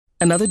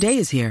Another day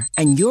is here,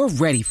 and you're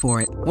ready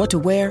for it. What to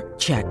wear?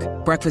 Check.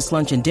 Breakfast,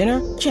 lunch, and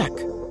dinner? Check.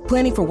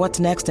 Planning for what's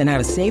next and how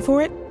to save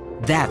for it?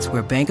 That's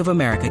where Bank of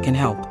America can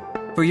help.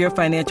 For your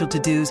financial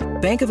to-dos,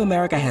 Bank of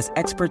America has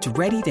experts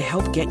ready to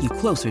help get you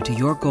closer to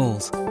your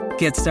goals.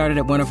 Get started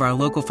at one of our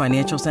local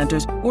financial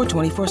centers or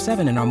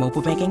 24/7 in our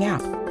mobile banking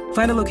app.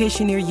 Find a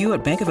location near you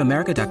at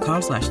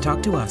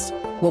bankofamerica.com/talktous.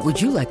 What would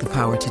you like the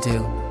power to do?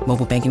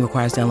 Mobile banking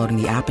requires downloading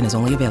the app and is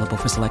only available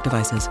for select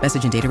devices.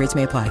 Message and data rates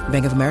may apply.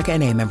 Bank of America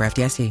N.A., member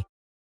FDIC.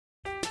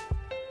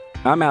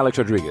 I'm Alex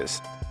Rodriguez.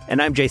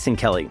 And I'm Jason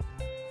Kelly.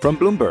 From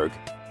Bloomberg,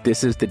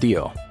 this is The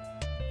Deal.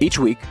 Each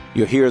week,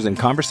 you'll hear us in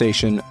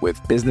conversation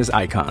with business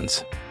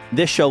icons.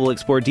 This show will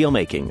explore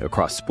deal-making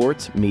across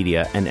sports,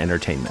 media, and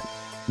entertainment.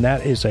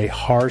 That is a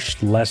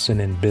harsh lesson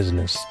in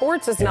business.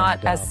 Sports is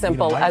not as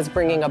simple as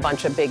bringing a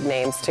bunch of big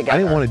names together. I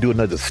didn't want to do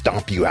another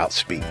stomp you out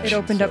speech. It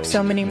opened up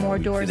so many more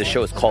doors. The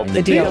show is called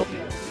The Deal.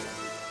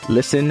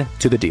 Listen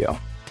to The Deal.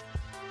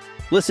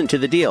 Listen to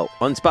The Deal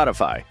on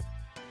Spotify.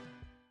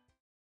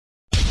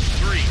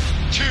 3,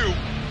 2,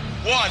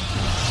 1.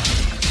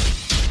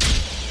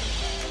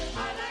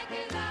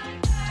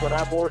 When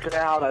I'm working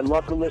out, I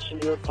love to listen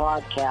to your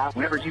podcast.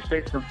 Whenever you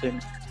say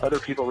something, other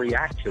people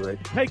react to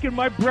it. Taking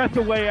my breath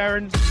away,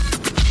 Aaron.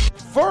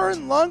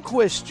 Vern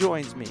Lundquist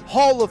joins me.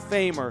 Hall of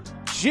Famer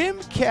Jim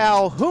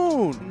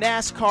Calhoun.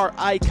 NASCAR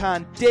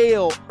icon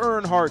Dale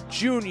Earnhardt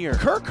Jr.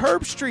 Kirk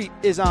Herbstreit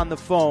is on the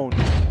phone.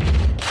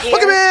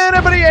 Welcome in,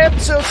 everybody,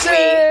 episode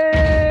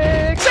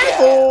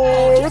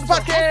 684 with the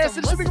podcast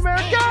of Super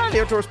America,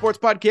 the Outdoor Sports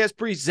Podcast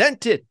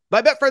presented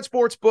by Betfred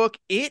Sportsbook.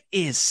 It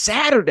is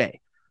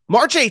Saturday,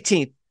 March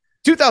 18th,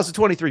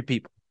 2023,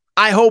 people.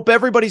 I hope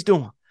everybody's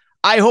doing well.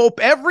 I hope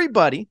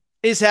everybody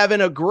is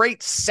having a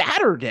great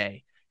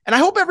Saturday, and I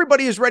hope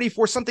everybody is ready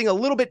for something a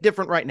little bit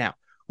different right now.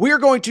 We are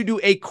going to do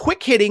a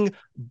quick-hitting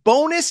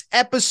bonus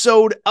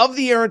episode of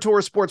the Aaron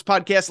Torres Sports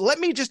Podcast. Let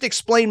me just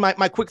explain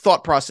my quick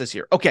thought process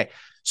here. Okay,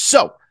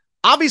 so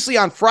obviously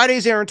on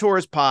Friday's Aaron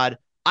Torres pod,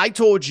 I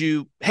told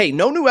you, hey,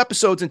 no new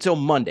episodes until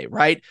Monday,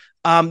 right?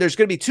 There's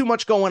going to be too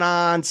much going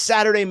on.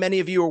 Saturday,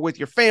 many of you are with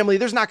your family.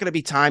 There's not going to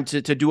be time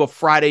to do a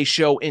Friday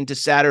show into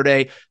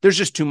Saturday. There's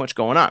just too much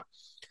going on.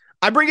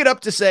 I bring it up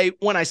to say,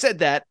 when I said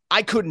that,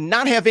 I could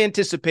not have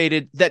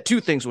anticipated that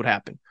two things would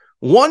happen.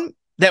 One,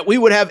 that we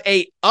would have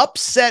a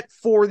upset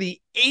for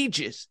the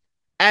ages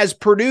as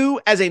Purdue,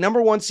 as a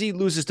number one seed,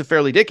 loses to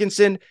Fairleigh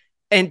Dickinson.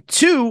 And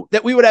two,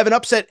 that we would have an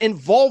upset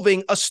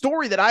involving a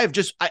story that I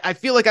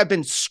feel like I've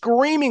been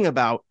screaming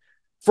about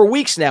for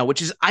weeks now,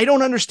 which is I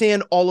don't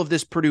understand all of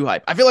this Purdue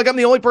hype. I feel like I'm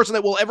the only person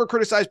that will ever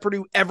criticize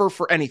Purdue ever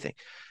for anything.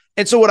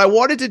 And so what I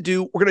wanted to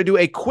do, we're going to do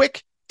a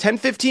quick 10,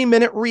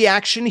 15-minute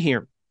reaction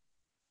here.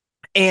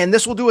 And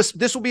this will be a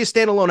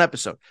standalone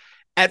episode.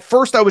 At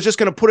first, I was just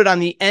going to put it on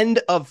the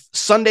end of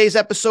Sunday's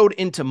episode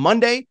into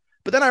Monday.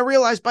 But then I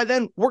realized by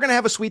then we're going to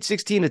have a Sweet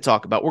 16 to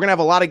talk about. We're going to have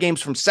a lot of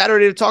games from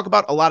Saturday to talk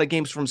about, a lot of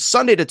games from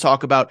Sunday to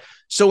talk about.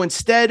 So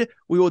instead,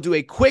 we will do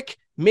a quick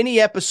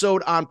mini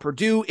episode on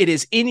Purdue. It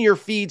is in your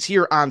feeds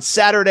here on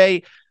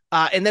Saturday.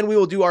 And then we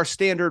will do our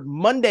standard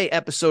Monday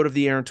episode of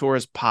the Aaron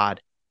Torres pod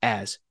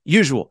as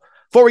usual.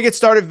 Before we get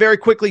started, very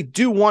quickly,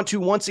 do want to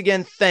once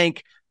again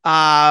thank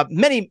a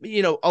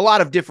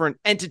lot of different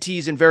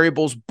entities and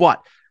variables,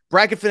 but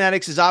Bracket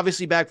Fanatics is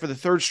obviously back for the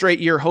third straight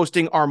year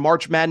hosting our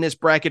March Madness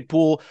bracket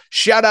pool.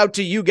 Shout out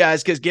to you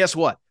guys, because guess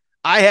what?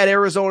 I had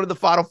Arizona in the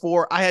Final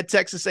Four. I had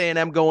Texas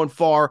A&M going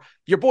far.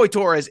 Your boy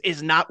Torres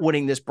is not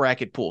winning this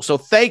bracket pool. So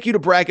thank you to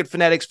Bracket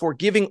Fanatics for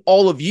giving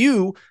all of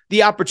you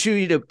the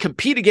opportunity to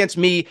compete against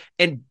me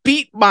and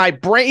beat my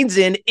brains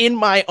in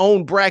my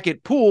own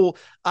bracket pool.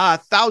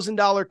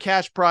 $1,000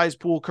 cash prize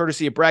pool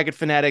courtesy of Bracket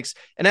Fanatics.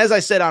 And as I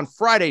said on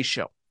Friday's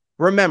show,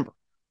 remember,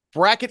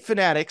 Bracket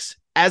Fanatics,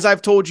 as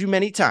I've told you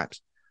many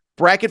times,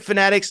 Bracket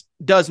Fanatics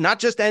does not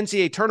just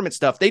NCAA tournament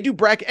stuff. They do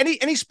bracket,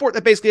 any sport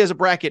that basically has a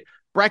bracket.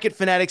 Bracket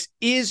Fanatics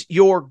is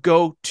your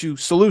go-to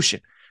solution.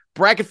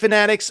 Bracket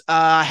Fanatics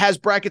has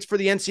brackets for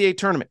the NCAA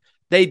tournament.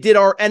 They did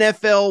our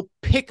NFL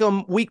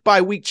Pick'em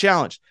week-by-week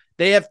challenge.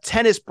 They have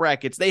tennis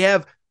brackets. They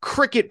have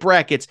cricket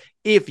brackets.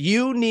 If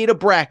you need a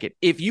bracket,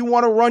 if you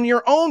want to run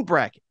your own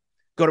bracket,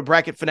 go to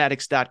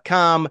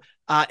bracketfanatics.com.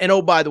 And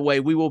oh, by the way,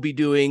 we will be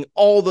doing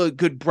all the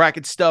good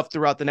bracket stuff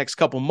throughout the next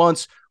couple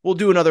months. We'll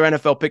do another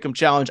NFL Pick'em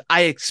challenge.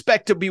 I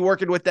expect to be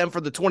working with them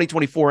for the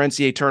 2024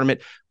 NCAA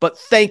tournament. But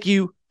thank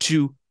you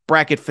to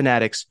Bracket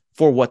Fanatics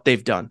for what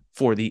they've done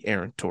for the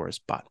Aaron Torres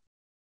pod.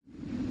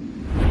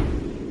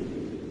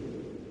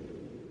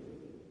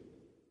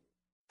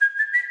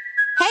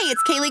 Hey,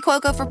 it's Kaylee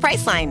Cuoco for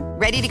Priceline.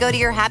 Ready to go to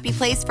your happy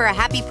place for a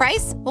happy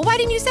price? Well, why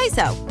didn't you say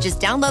so? Just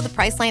download the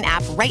Priceline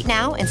app right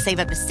now and save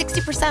up to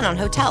 60% on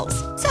hotels.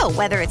 So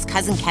whether it's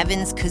Cousin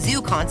Kevin's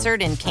Kazoo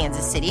Concert in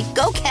Kansas City,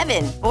 go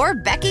Kevin, or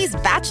Becky's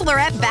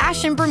Bachelorette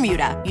Bash in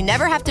Bermuda, you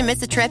never have to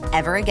miss a trip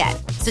ever again.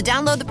 So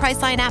download the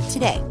Priceline app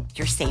today.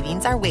 Your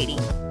savings are waiting.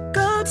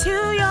 Go to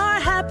your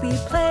happy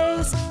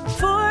place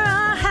for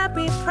a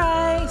happy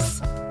price.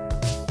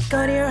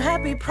 Go to your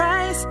happy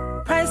price,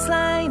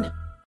 Priceline.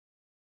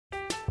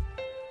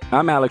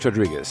 I'm Alex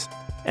Rodriguez.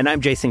 And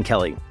I'm Jason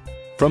Kelly.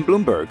 From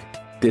Bloomberg,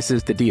 this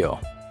is The Deal.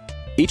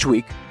 Each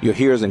week, you'll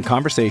hear us in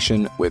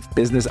conversation with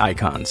business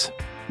icons.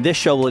 This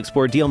show will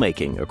explore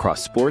deal-making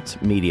across sports,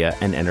 media,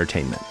 and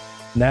entertainment.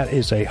 That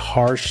is a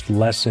harsh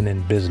lesson in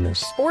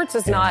business. Sports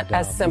is not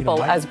as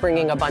simple as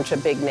bringing a bunch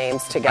of big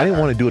names together. I didn't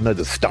want to do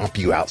another stomp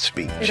you out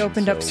speech. It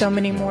opened up so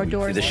many more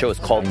doors. The show is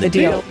called The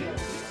Deal.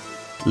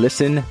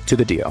 Listen to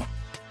The Deal.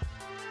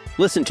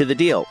 Listen to The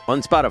Deal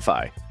on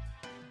Spotify.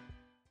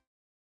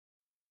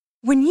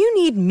 When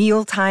you need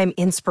mealtime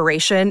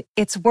inspiration,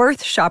 it's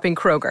worth shopping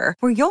Kroger,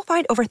 where you'll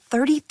find over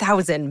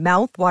 30,000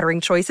 mouth-watering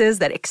choices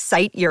that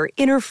excite your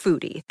inner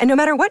foodie. And no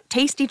matter what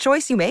tasty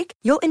choice you make,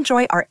 you'll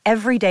enjoy our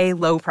everyday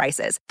low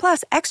prices,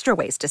 plus extra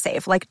ways to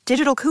save, like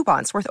digital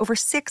coupons worth over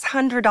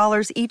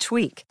 $600 each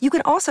week. You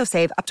can also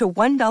save up to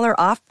 $1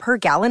 off per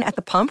gallon at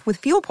the pump with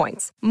fuel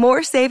points.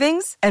 More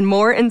savings and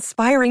more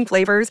inspiring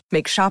flavors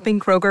make shopping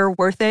Kroger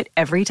worth it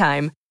every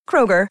time.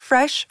 Kroger,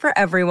 fresh for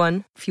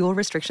everyone. Fuel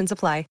restrictions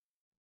apply.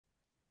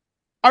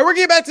 All right, we're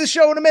getting back to the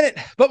show in a minute.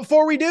 But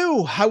before we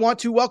do, I want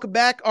to welcome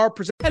back our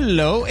presenter.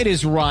 Hello, it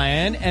is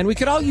Ryan, and we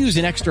could all use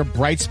an extra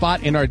bright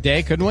spot in our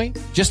day, couldn't we?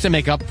 Just to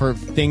make up for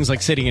things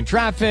like sitting in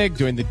traffic,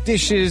 doing the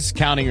dishes,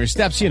 counting your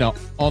steps, you know,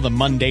 all the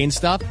mundane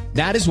stuff.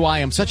 That is why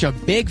I'm such a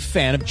big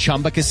fan of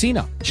Chumba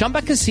Casino.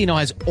 Chumba Casino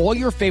has all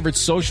your favorite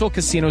social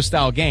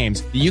casino-style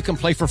games that you can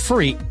play for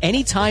free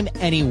anytime,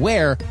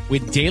 anywhere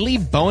with daily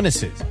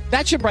bonuses.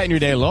 That should brighten your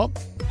day a little.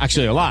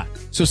 Actually, a lot.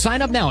 So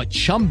sign up now at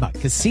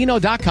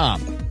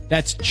ChumbaCasino.com.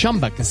 That's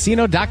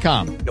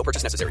ChumbaCasino.com. No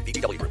purchase necessary.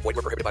 VGW Group. Void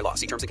where prohibited by law.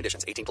 See terms and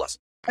conditions. 18+.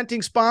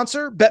 Presenting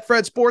sponsor,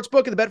 Betfred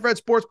Sportsbook and the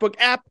Betfred Sportsbook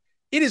app.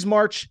 It is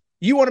March.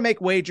 You want to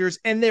make wagers,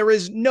 and there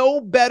is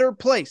no better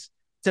place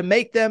to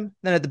make them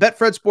than at the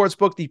Betfred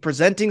Sportsbook, the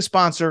presenting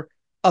sponsor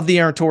of the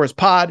Aaron Torres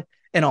pod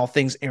and all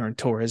things Aaron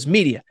Torres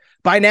media.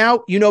 By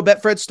now, you know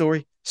Betfred's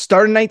story.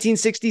 Started in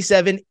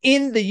 1967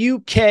 in the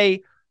UK,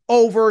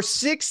 over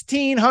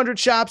 1,600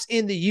 shops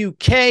in the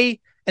UK,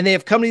 and they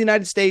have come to the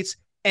United States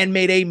and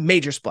made a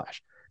major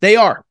splash. They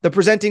are the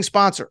presenting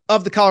sponsor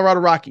of the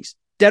Colorado Rockies,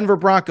 Denver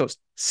Broncos,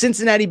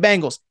 Cincinnati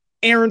Bengals,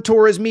 Aaron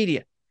Torres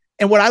Media.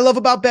 And what I love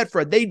about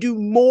Betfred, they do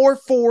more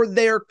for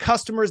their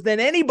customers than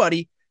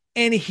anybody.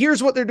 And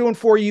here's what they're doing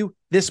for you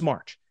this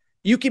March.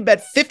 You can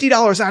bet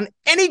 $50 on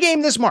any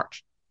game this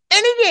March,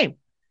 any game,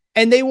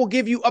 and they will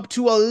give you up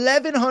to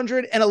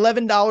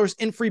 $1,111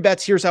 in free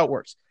bets. Here's how it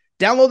works.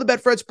 Download the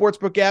Betfred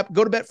Sportsbook app,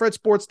 go to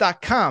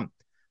betfredsports.com,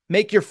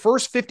 make your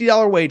first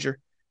 $50 wager.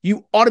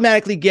 You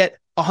automatically get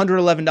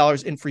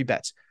 $111 in free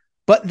bets.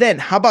 But then,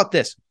 how about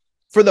this?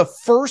 For the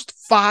first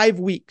 5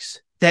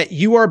 weeks that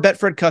you are a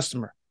Betfred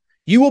customer,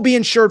 you will be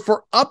insured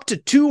for up to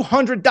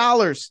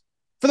 $200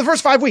 for the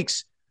first 5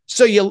 weeks.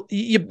 So you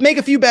make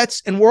a few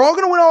bets, and we're all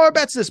going to win all our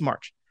bets this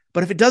March.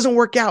 But if it doesn't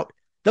work out,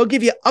 they'll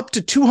give you up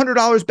to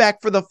 $200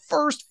 back for the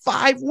first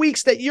 5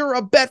 weeks that you're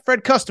a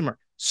Betfred customer.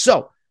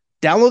 So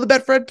download the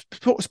Betfred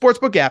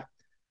Sportsbook app,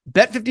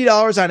 bet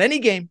 $50 on any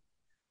game,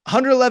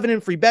 $111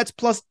 in free bets,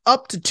 plus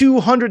up to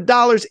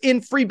 $200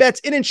 in free bets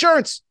in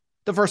insurance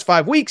the first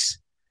 5 weeks.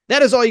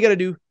 That is all you got to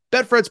do.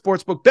 Betfred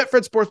Sportsbook,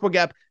 Betfred Sportsbook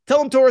app. Tell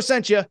them Torres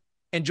sent you.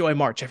 Enjoy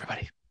March,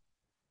 everybody.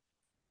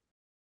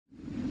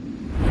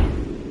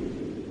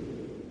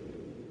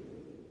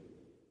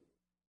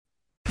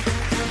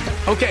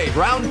 Okay,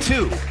 round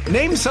two.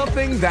 Name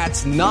something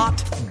that's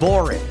not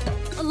boring.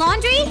 A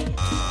laundry?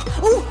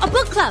 Ooh, a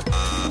book club.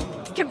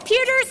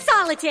 Computer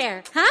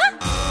solitaire, huh?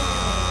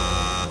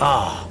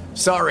 Ah.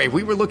 Sorry,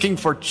 we were looking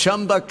for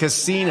Chumba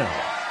Casino.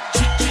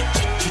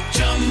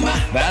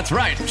 That's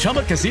right.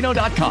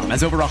 ChumbaCasino.com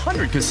has over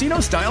 100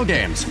 casino-style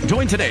games.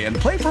 Join today and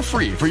play for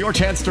free for your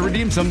chance to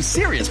redeem some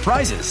serious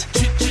prizes.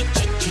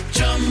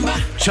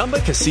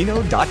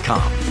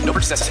 ChumbaCasino.com. No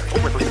purchase necessary.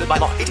 Void where prohibited by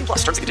law. 18+.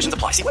 Terms and conditions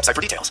apply. See website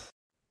for details.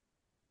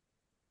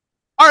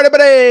 All right,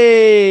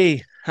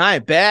 everybody. Hi,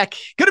 back.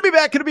 Good to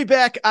be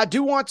back. I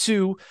do want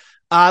to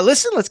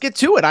listen. Let's get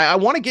to it. I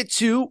want to get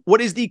to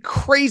what is the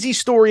crazy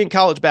story in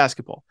college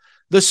basketball.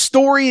 The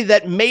story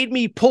that made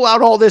me pull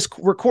out all this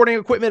recording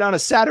equipment on a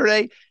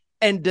Saturday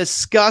and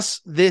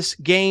discuss this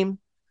game.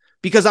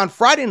 Because on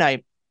Friday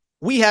night,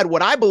 we had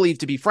what I believe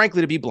to be,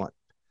 frankly, to be blunt,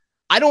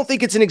 I don't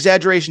think it's an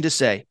exaggeration to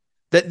say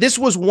that this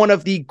was one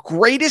of the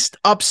greatest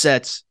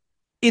upsets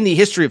in the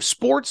history of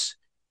sports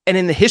and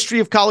in the history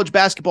of college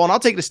basketball. And I'll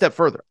take it a step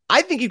further.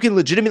 I think you can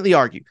legitimately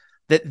argue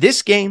that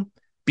this game,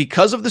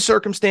 because of the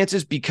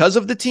circumstances, because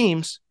of the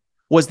teams,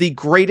 was the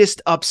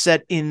greatest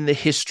upset in the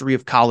history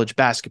of college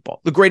basketball,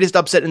 the greatest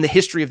upset in the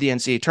history of the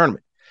NCAA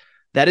tournament.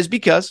 That is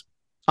because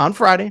on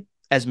Friday,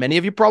 as many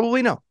of you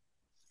probably know,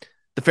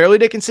 the Fairleigh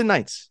Dickinson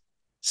Knights,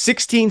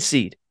 16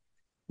 seed,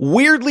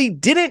 weirdly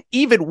didn't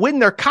even win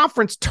their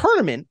conference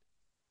tournament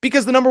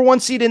because the number one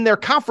seed in their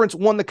conference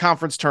won the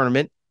conference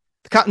tournament.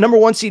 The number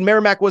one seed,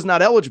 Merrimack, was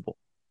not eligible.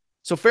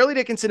 So Fairleigh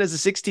Dickinson, as a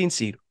 16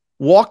 seed,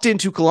 walked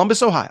into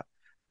Columbus, Ohio,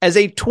 as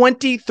a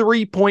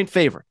 23-point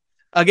favorite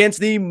against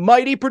the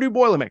mighty Purdue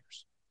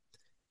Boilermakers.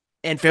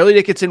 And Fairleigh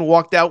Dickinson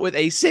walked out with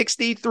a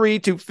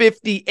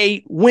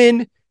 63-58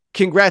 win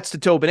Congrats to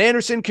Tobin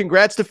Anderson.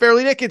 Congrats to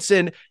Fairleigh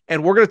Dickinson.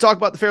 And we're going to talk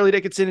about the Fairleigh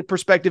Dickinson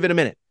perspective in a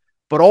minute.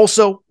 But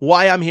also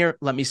why I'm here,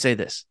 let me say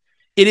this.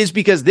 It is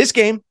because this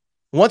game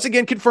once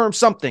again confirms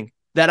something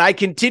that I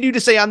continue to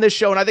say on this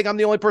show, and I think I'm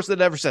the only person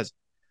that ever says.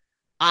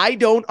 I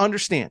don't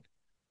understand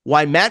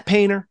why Matt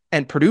Painter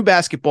and Purdue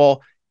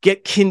basketball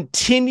get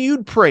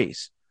continued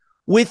praise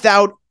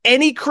without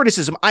any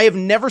criticism. I have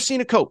never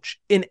seen a coach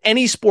in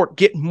any sport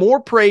get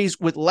more praise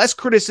with less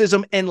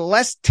criticism and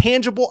less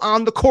tangible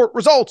on the court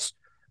results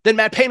than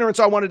Matt Painter, and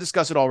so I want to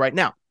discuss it all right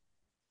now.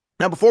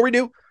 Now, before we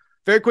do,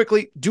 very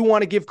quickly, do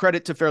want to give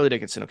credit to Fairleigh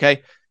Dickinson,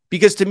 okay?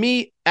 Because to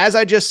me, as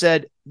I just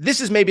said, this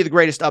is maybe the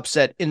greatest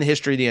upset in the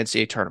history of the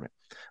NCAA tournament.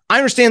 I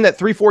understand that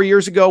 3-4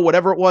 years ago,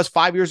 whatever it was,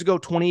 5 years ago,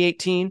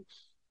 2018,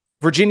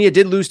 Virginia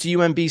did lose to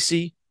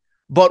UMBC.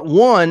 But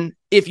one,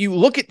 if you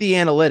look at the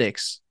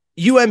analytics,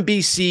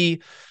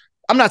 UMBC,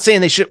 I'm not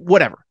saying they should,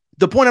 whatever.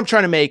 The point I'm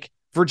trying to make,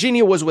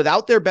 Virginia was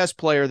without their best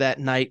player that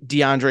night,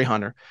 DeAndre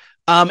Hunter.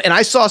 And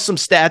I saw some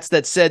stats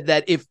that said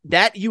that if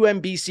that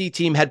UMBC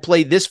team had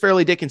played this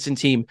Fairleigh Dickinson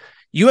team,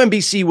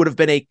 UMBC would have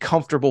been a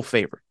comfortable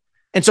favorite.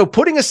 And so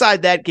putting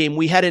aside that game,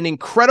 we had an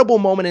incredible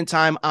moment in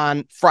time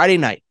on Friday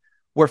night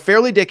where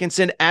Fairleigh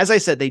Dickinson, as I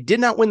said, they did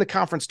not win the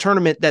conference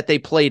tournament that they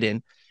played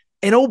in.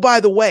 And oh, by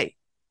the way,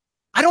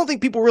 I don't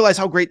think people realize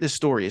how great this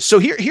story is. So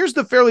here's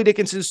the Fairleigh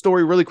Dickinson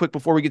story really quick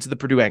before we get to the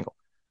Purdue angle.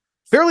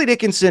 Fairleigh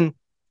Dickinson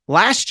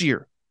last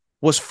year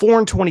was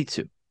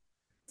 4-22.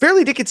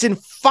 Fairleigh Dickinson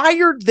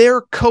fired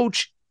their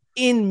coach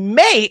in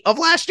May of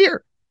last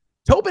year.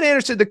 Tobin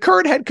Anderson, the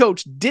current head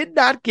coach, did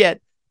not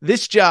get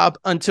this job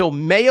until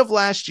May of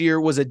last year,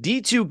 was a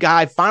D2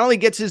 guy, finally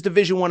gets his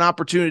Division I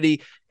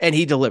opportunity, and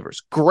he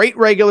delivers. Great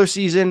regular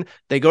season.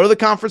 They go to the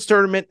conference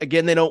tournament.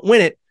 Again, they don't win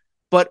it,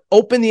 but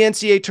open the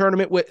NCAA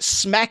tournament with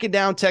smacking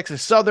down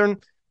Texas Southern.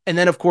 And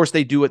then, of course,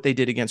 they do what they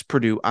did against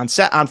Purdue on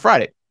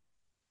Friday.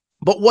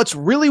 But what's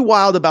really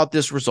wild about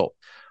this result,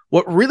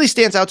 what really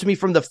stands out to me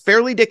from the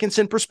Fairleigh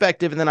Dickinson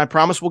perspective, and then I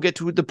promise we'll get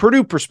to the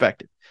Purdue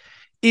perspective,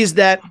 is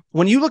that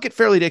when you look at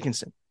Fairleigh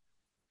Dickinson,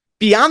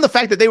 beyond the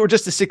fact that they were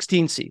just a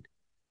 16 seed,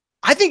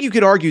 I think you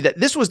could argue that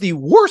this was the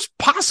worst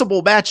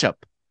possible matchup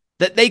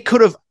that they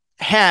could have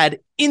had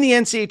in the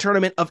NCAA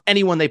tournament of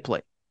anyone they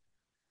played.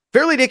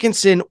 Fairleigh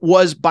Dickinson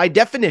was, by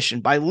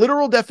definition, by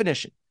literal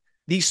definition,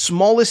 the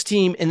smallest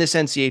team in this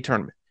NCAA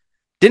tournament.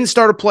 Didn't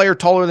start a player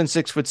taller than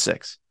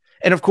 6'6".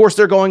 And of course,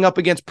 they're going up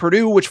against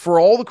Purdue, which for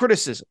all the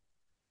criticism,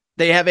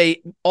 they have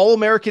a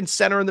All-American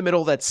center in the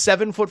middle that's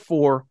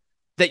 7'4"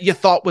 that you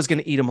thought was going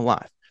to eat them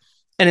alive.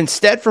 And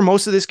instead, for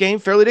most of this game,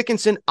 Fairleigh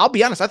Dickinson, I'll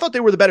be honest, I thought they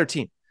were the better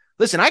team.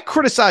 Listen, I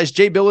criticized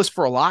Jay Billis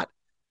for a lot,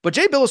 but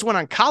Jay Billis went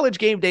on College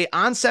Game Day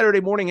on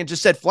Saturday morning and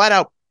just said flat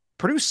out,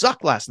 Purdue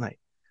sucked last night.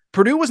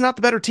 Purdue was not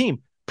the better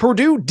team.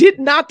 Purdue did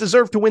not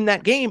deserve to win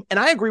that game, and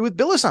I agree with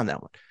Billis on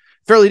that one.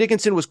 Fairleigh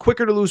Dickinson was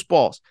quicker to lose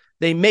balls.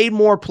 They made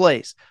more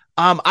plays.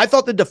 I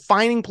thought the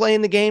defining play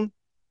in the game,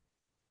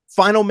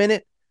 final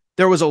minute,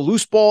 there was a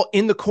loose ball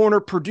in the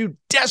corner. Purdue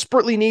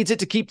desperately needs it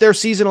to keep their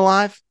season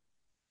alive.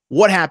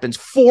 What happens?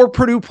 4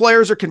 Purdue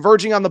players are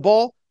converging on the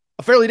ball.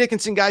 A Fairleigh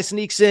Dickinson guy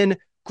sneaks in,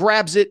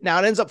 grabs it. Now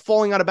it ends up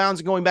falling out of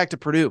bounds and going back to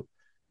Purdue.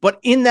 But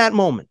in that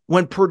moment,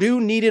 when Purdue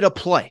needed a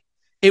play,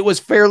 it was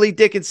Fairleigh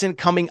Dickinson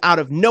coming out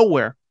of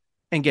nowhere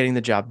and getting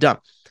the job done.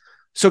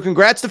 So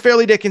congrats to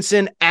Fairleigh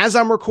Dickinson. As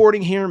I'm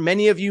recording here,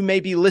 many of you may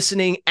be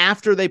listening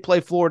after they play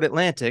Florida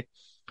Atlantic,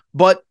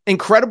 but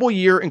incredible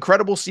year,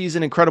 incredible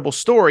season, incredible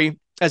story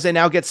as they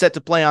now get set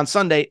to play on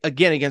Sunday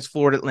again against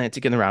Florida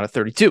Atlantic in the round of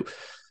 32.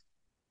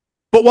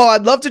 But while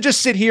I'd love to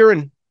just sit here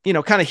and,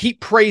 kind of heap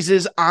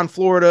praises on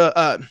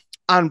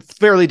on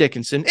Fairleigh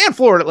Dickinson and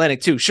Florida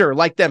Atlantic too, sure,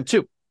 like them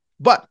too.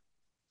 But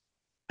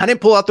I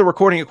didn't pull out the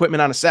recording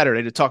equipment on a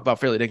Saturday to talk about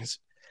Fairleigh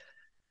Dickinson.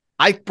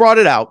 I brought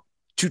it out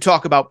to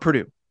talk about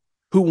Purdue,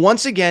 who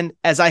once again,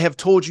 as I have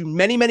told you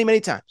many, many,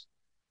 many times,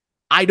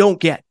 I don't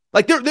get.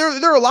 Like there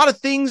are a lot of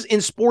things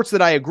in sports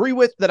that I agree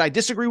with, that I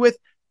disagree with.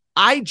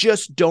 I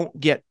just don't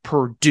get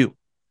Purdue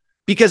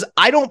because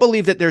I don't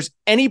believe that there's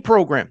any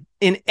program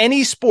in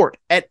any sport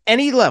at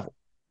any level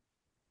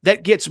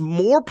that gets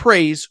more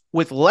praise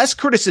with less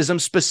criticism,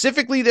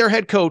 specifically their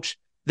head coach,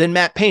 than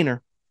Matt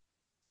Painter.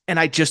 And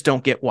I just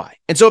don't get why.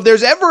 And so if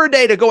there's ever a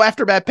day to go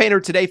after Matt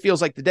Painter, today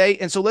feels like the day.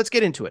 And so let's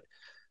get into it.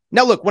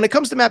 Now, look, when it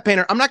comes to Matt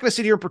Painter, I'm not going to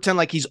sit here and pretend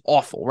like he's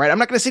awful, right? I'm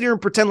not going to sit here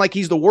and pretend like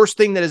he's the worst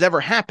thing that has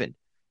ever happened.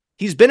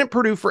 He's been at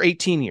Purdue for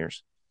 18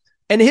 years.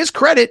 And to his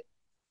credit,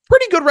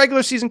 pretty good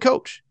regular season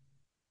coach.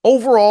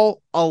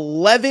 Overall,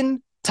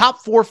 11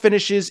 top 4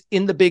 finishes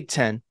in the Big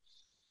Ten.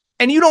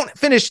 And you don't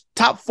finish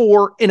top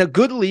 4 in a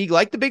good league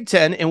like the Big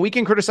Ten, and we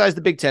can criticize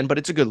the Big Ten, but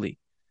it's a good league.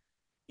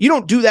 You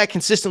don't do that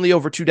consistently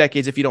over 2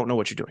 decades if you don't know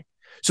what you're doing.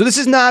 So this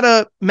is not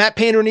a Matt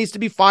Painter needs to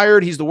be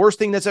fired. He's the worst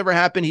thing that's ever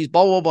happened. He's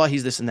blah, blah, blah.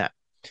 He's this and that.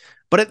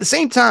 But at the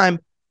same time,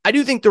 I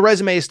do think the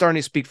resume is starting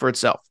to speak for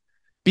itself.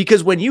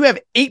 Because when you have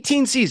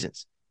 18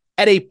 seasons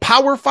at a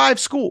Power 5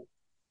 school,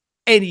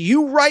 and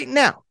you right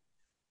now,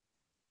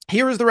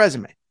 here is the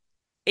resume.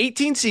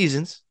 18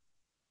 seasons,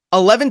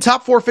 11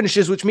 top 4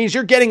 finishes, which means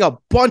you're getting a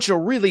bunch of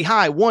really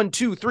high 1,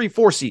 2, 3,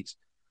 4 seeds.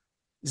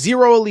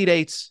 0 Elite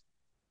Eights,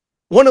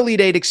 1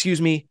 Elite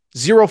Eight,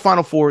 0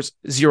 Final Fours,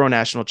 0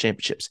 national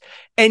championships.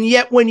 And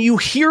yet when you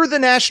hear the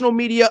national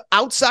media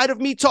outside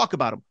of me talk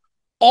about him,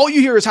 all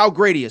you hear is how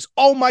great he is.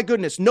 Oh my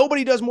goodness,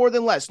 nobody does more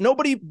than less.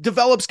 Nobody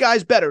develops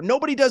guys better.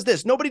 Nobody does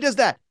this. Nobody does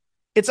that.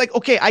 It's like,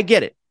 okay, I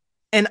get it.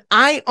 And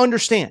I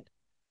understand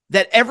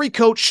that every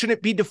coach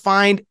shouldn't be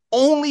defined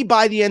only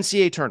by the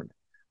NCAA tournament.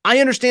 I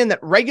understand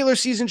that regular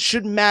season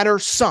should matter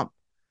some,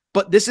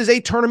 but this is a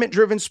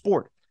tournament-driven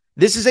sport.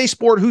 This is a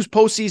sport whose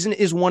postseason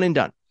is one and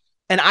done.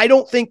 And I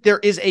don't think there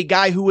is a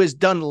guy who has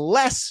done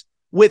less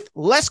with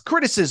less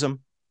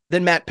criticism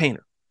than Matt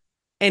Painter.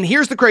 And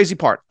here's the crazy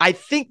part. I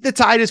think the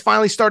tide is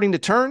finally starting to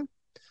turn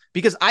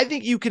because I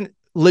think you can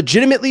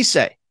legitimately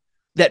say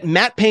that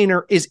Matt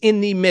Painter is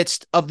in the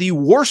midst of the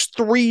worst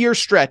 3-year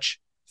stretch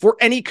for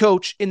any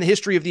coach in the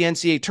history of the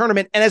NCAA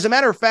tournament. And as a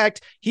matter of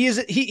fact,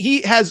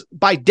 he has,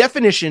 by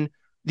definition,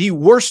 the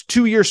worst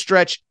 2-year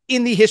stretch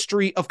in the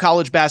history of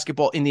college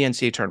basketball in the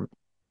NCAA tournament.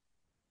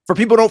 For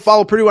people who don't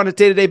follow Purdue on a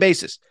day-to-day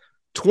basis,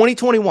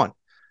 2021,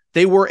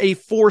 they were a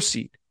 4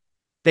 seed.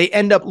 They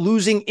end up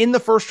losing in the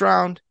first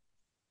round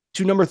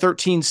to number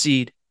 13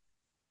 seed,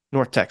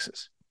 North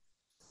Texas.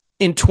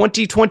 In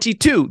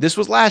 2022, this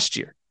was last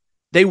year,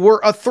 they were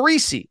a 3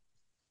 seed.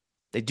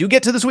 They do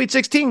get to the Sweet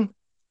 16.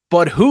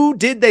 But who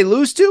did they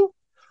lose to?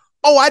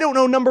 Oh, I don't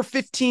know, number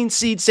 15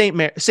 seed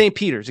St.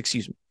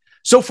 Peter's,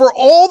 So for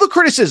all the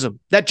criticism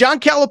that John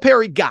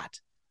Calipari got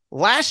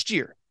last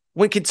year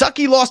when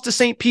Kentucky lost to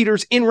St.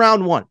 Peter's in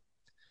round 1,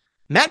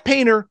 Matt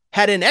Painter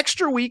had an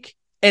extra week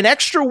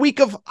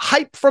of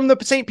hype from the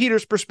St.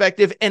 Peter's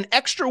perspective, an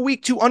extra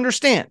week to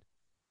understand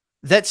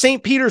that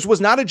St. Peter's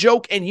was not a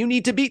joke and you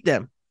need to beat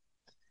them.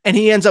 And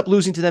he ends up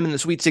losing to them in the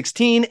Sweet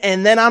 16.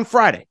 And then on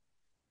Friday,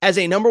 as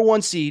a number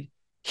 1 seed,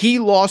 he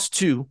lost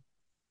to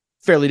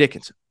Fairleigh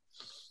Dickinson.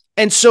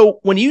 And so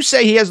when you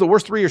say he has the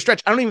worst 3-year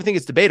stretch, I don't even think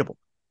it's debatable.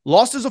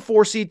 Lost as a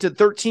 4 seed to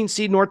 13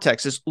 seed North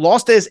Texas,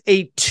 lost as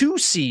a 2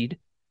 seed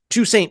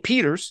to St.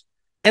 Peter's,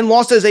 and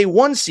lost as a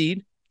 1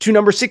 seed to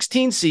number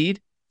 16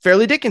 seed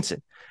Fairleigh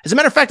Dickinson. As a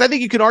matter of fact, I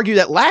think you can argue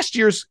that last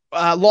year's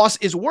loss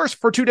is worse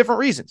for 2 different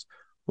reasons.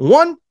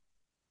 One,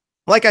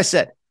 like I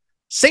said,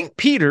 St.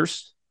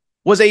 Peter's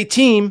was a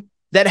team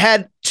that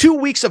had 2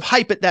 weeks of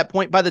hype at that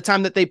point by the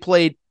time that they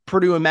played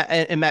Purdue and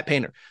Matt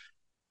Painter.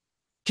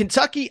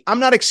 Kentucky, I'm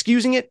not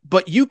excusing it,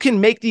 but you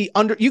can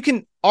you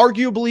can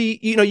argue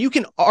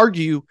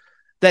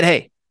that,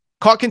 hey,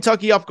 caught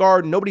Kentucky off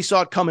guard, nobody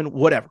saw it coming,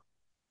 whatever.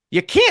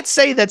 You can't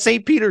say that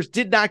St. Peter's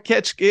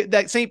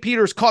that St.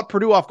 Peter's caught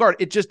Purdue off guard.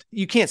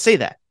 You can't say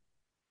that.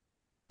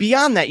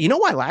 Beyond that, you know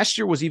why last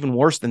year was even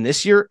worse than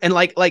this year? And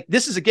like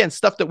this is, again,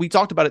 stuff that we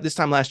talked about at this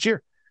time last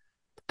year.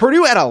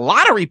 Purdue had a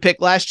lottery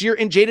pick last year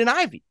in Jaden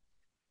Ivey.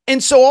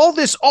 And so all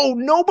this,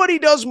 nobody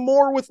does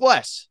more with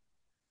less.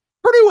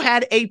 Purdue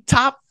had a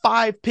top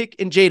 5 pick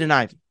in Jaden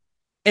Ivey.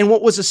 And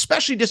what was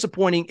especially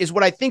disappointing is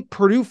what I think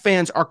Purdue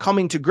fans are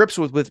coming to grips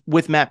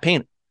with Matt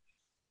Painter.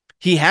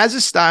 He has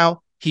his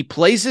style, he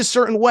plays his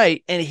certain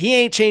way, and he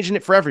ain't changing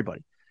it for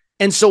everybody.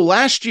 And so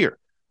last year,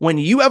 when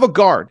you have a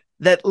guard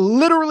that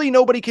literally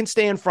nobody can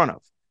stay in front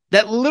of,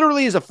 that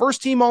literally is a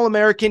first-team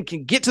All-American,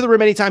 can get to the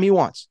rim anytime he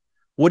wants,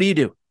 what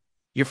do?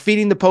 You're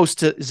feeding the post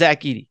to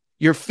Zach Edey.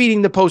 You're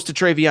feeding the post to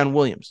Travion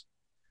Williams.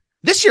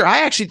 This year,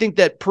 I actually think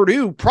that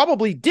Purdue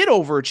probably did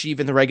overachieve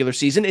in the regular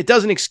season. It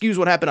doesn't excuse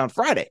what happened on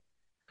Friday.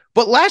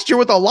 But last year,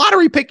 with a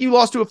lottery pick, you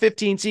lost to a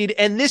 15 seed.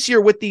 And this year,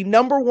 with the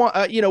number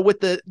 1, with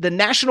the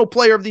National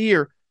Player of the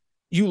Year,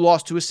 you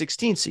lost to a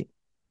 16 seed.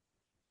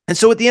 And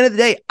so at the end of the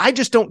day, I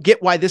just don't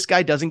get why this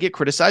guy doesn't get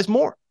criticized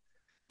more.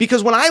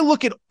 Because when I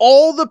look at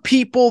all the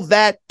people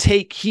that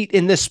take heat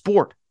in this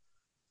sport,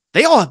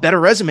 they all have better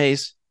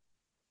resumes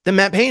than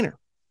Matt Painter.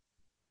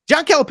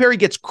 John Calipari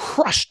gets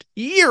crushed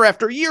year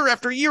after year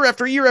after year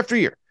after year after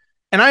year.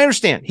 And I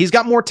understand he's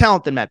got more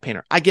talent than Matt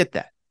Painter. I get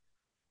that.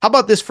 How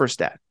about this for a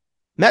stat?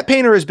 Matt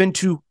Painter has been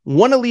to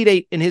 1 Elite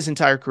Eight in his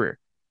entire career.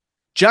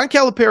 John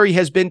Calipari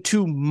has been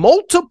to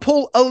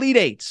multiple Elite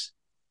Eights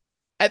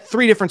at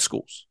 3 different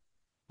schools.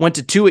 Went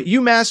to 2 at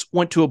UMass,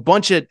 went to a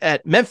bunch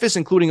at Memphis,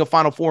 including a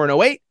Final Four in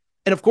 2008,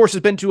 and of course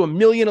has been to 1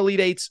 million Elite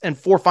Eights and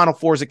 4 Final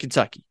Fours at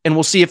Kentucky. And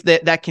we'll see if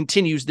that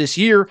continues this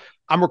year.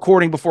 I'm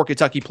recording before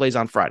Kentucky plays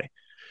on Friday.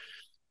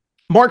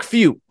 Mark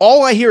Few.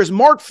 All I hear is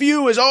Mark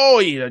Few is,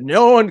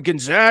 and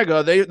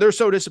Gonzaga, they're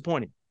so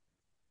disappointing.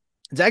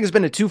 Gonzaga's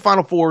been to 2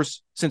 Final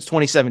Fours since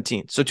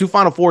 2017. So 2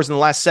 Final Fours in the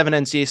last 6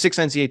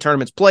 NCAA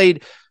tournaments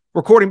played.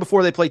 Recording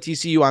before they play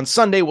TCU on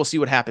Sunday. We'll see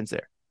what happens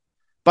there.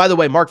 By the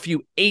way, Mark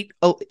Few,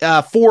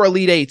 4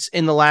 Elite Eights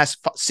in the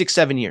last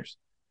 6-7 years.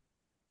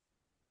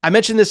 I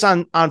mentioned this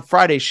on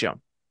Friday's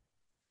show.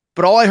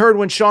 But all I heard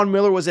when Sean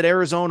Miller was at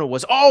Arizona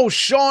was,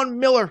 Sean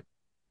Miller.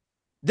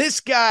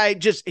 This guy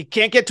he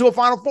can't get to a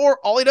Final Four.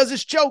 All he does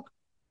is choke.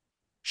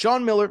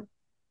 Sean Miller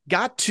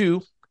got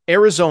to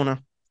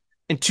Arizona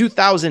in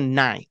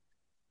 2009,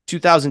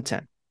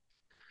 2010.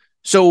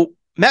 So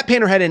Matt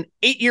Painter had an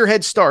 8-year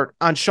head start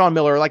on Sean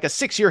Miller, like a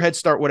 6-year head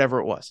start, whatever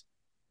it was.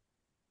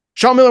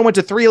 Sean Miller went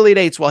to 3 Elite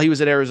Eights while he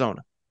was at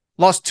Arizona.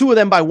 Lost 2 of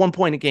them by 1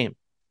 point a game.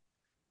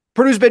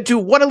 Purdue's been to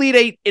 1 Elite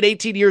Eight in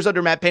 18 years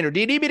under Matt Painter. Do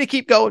you need me to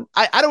keep going?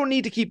 I don't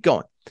need to keep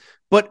going.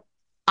 But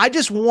I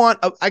just want,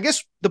 I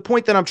guess the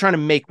point that I'm trying to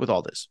make with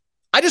all this,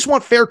 I just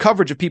want fair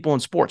coverage of people in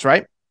sports,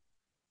 right?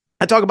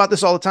 I talk about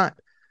this all the time.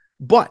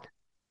 But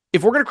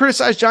if we're going to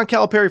criticize John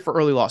Calipari for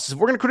early losses, if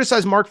we're going to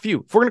criticize Mark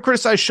Few, if we're going to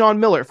criticize Sean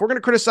Miller, if we're going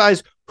to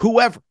criticize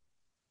whoever,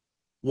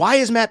 why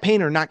is Matt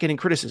Painter not getting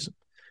criticism?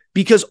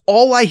 Because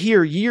all I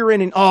hear year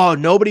in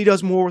and, nobody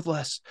does more with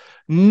less.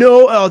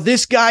 No,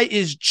 this guy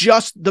is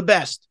just the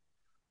best.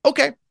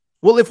 Okay,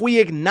 well, if we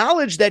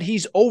acknowledge that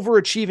he's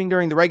overachieving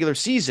during the regular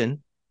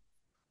season,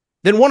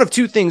 then one of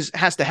two things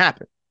has to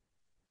happen.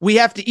 We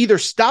have to either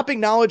stop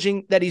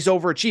acknowledging that he's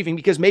overachieving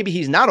because maybe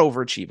he's not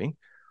overachieving,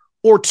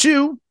 or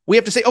 2, we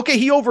have to say, okay,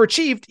 he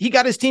overachieved. He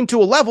got his team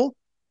to a level,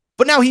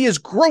 but now he is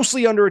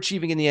grossly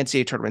underachieving in the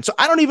NCAA tournament. So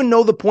I don't even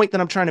know the point that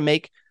I'm trying to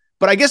make,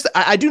 but I guess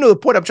I do know the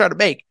point I'm trying to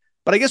make.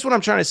 But I guess what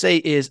I'm trying to say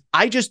is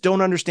I just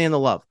don't understand the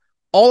love.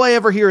 All I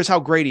ever hear is how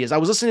great he is. I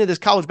was listening to this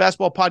college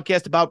basketball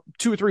podcast about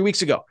 2 or 3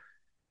 weeks ago.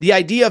 The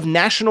idea of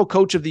National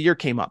Coach of the Year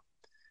came up,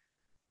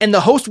 and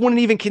the host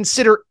wouldn't even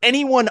consider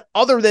anyone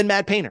other than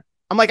Matt Painter.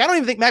 I'm like, I don't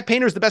even think Matt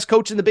Painter is the best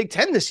coach in the Big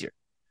Ten this year.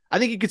 I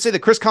think you could say that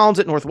Chris Collins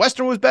at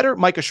Northwestern was better.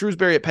 Micah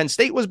Shrewsbury at Penn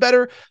State was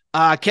better.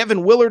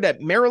 Kevin Willard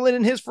at Maryland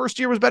in his first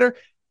year was better.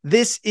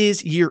 This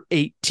is year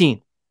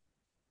 18.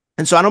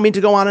 And so I don't mean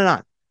to go on and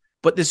on,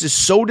 but this is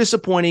so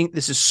disappointing.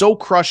 This is so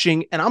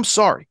crushing. And I'm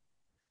sorry.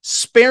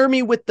 Spare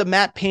me with the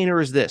Matt Painter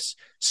is this.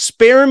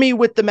 Spare me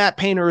with the Matt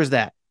Painter is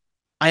that.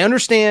 I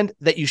understand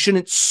that you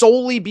shouldn't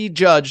solely be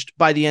judged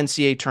by the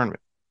NCAA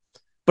tournament.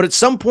 But at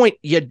some point,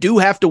 you do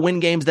have to win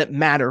games that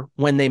matter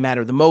when they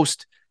matter the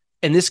most.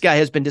 And this guy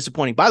has been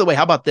disappointing. By the way,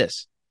 how about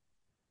this?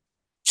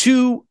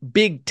 2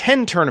 Big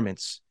Ten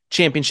tournaments,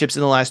 championships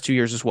in the last 2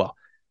 years as well.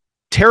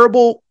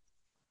 Terrible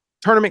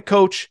tournament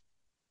coach,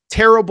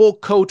 terrible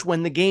coach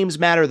when the games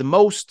matter the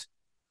most.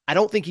 I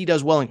don't think he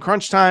does well in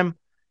crunch time.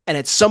 And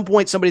at some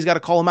point, somebody's got to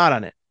call him out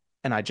on it.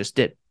 And I just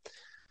did.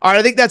 All right,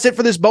 I think that's it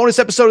for this bonus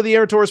episode of the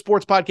Aaron Torres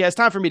Sports Podcast.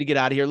 Time for me to get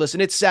out of here. Listen,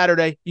 it's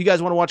Saturday. You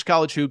guys want to watch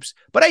college hoops.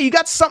 But hey, you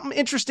got something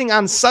interesting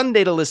on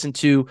Sunday to listen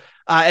to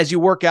as you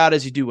work out,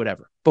 as you do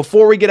whatever.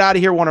 Before we get out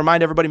of here, I want to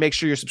remind everybody, make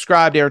sure you're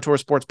subscribed to Aaron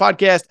Torres Sports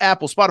Podcast,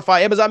 Apple,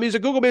 Spotify, Amazon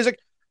Music, Google Music.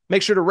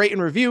 Make sure to rate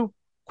and review.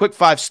 Quick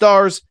 5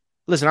 stars.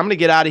 Listen, I'm going to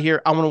get out of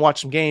here. I want to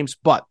watch some games.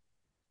 But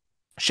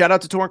shout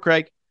out to Torrent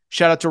Craig.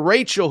 Shout out to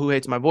Rachel, who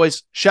hates my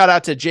voice. Shout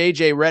out to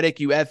JJ Reddick,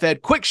 you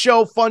F-Ed. Quick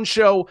show, fun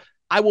show.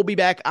 I will be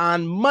back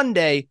on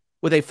Monday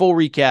with a full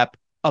recap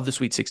of the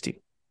Sweet 16.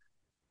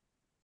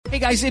 Hey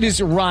guys, it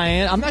is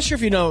Ryan. I'm not sure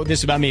if you know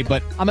this about me,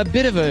 but I'm a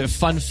bit of a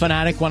fun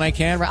fanatic when I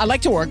can. I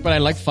like to work, but I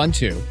like fun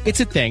too.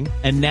 It's a thing.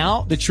 And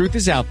now the truth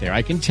is out there.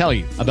 I can tell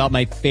you about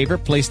my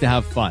favorite place to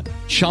have fun.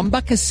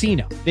 Chumba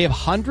Casino. They have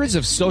hundreds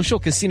of social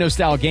casino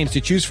style games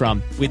to choose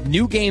from with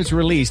new games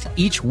released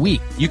each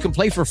week. You can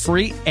play for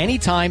free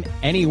anytime,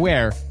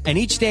 anywhere. And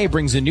each day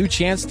brings a new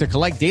chance to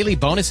collect daily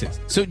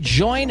bonuses. So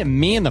join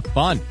me in the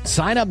fun.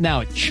 Sign up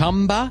now at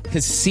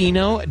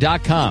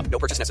ChumbaCasino.com. No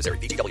purchase necessary.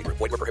 VGW.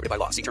 Void where prohibited by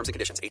law. See terms and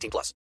conditions.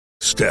 18+.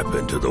 Step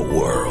into the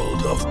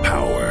world of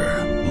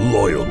power,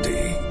 loyalty,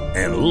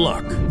 and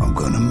luck. I'm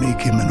going to make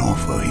him an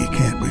offer he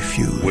can't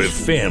refuse. With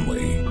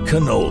family,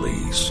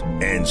 cannolis,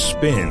 and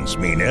spins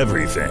mean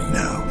everything.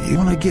 Now, you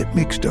want to get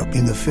mixed up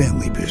in the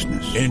family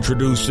business.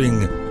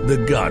 Introducing The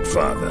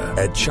Godfather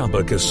at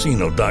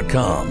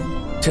ChumbaCasino.com.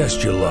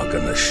 Test your luck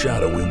in the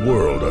shadowy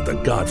world of The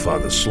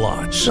Godfather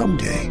slot.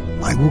 Someday,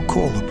 I will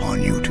call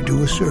upon you to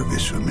do a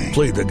service for me.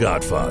 Play The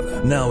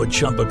Godfather, now at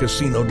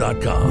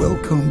ChumbaCasino.com.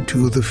 Welcome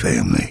to the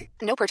family.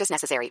 No purchase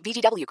necessary.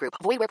 VGW Group.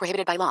 Void where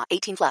prohibited by law.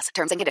 18+.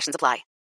 Terms and conditions apply.